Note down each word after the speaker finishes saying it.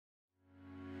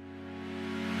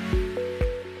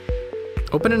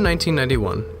Opened in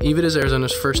 1991, evit is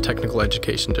Arizona's first technical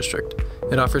education district.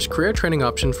 It offers career training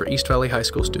options for East Valley High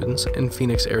School students and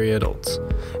Phoenix area adults.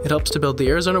 It helps to build the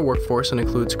Arizona workforce and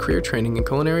includes career training in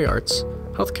culinary arts,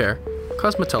 healthcare,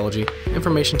 cosmetology,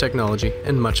 information technology,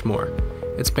 and much more.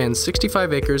 It spans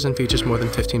 65 acres and features more than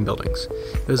 15 buildings.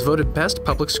 It was voted Best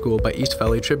Public School by East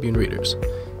Valley Tribune readers.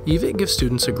 evit gives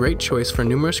students a great choice for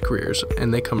numerous careers,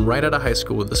 and they come right out of high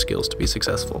school with the skills to be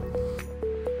successful.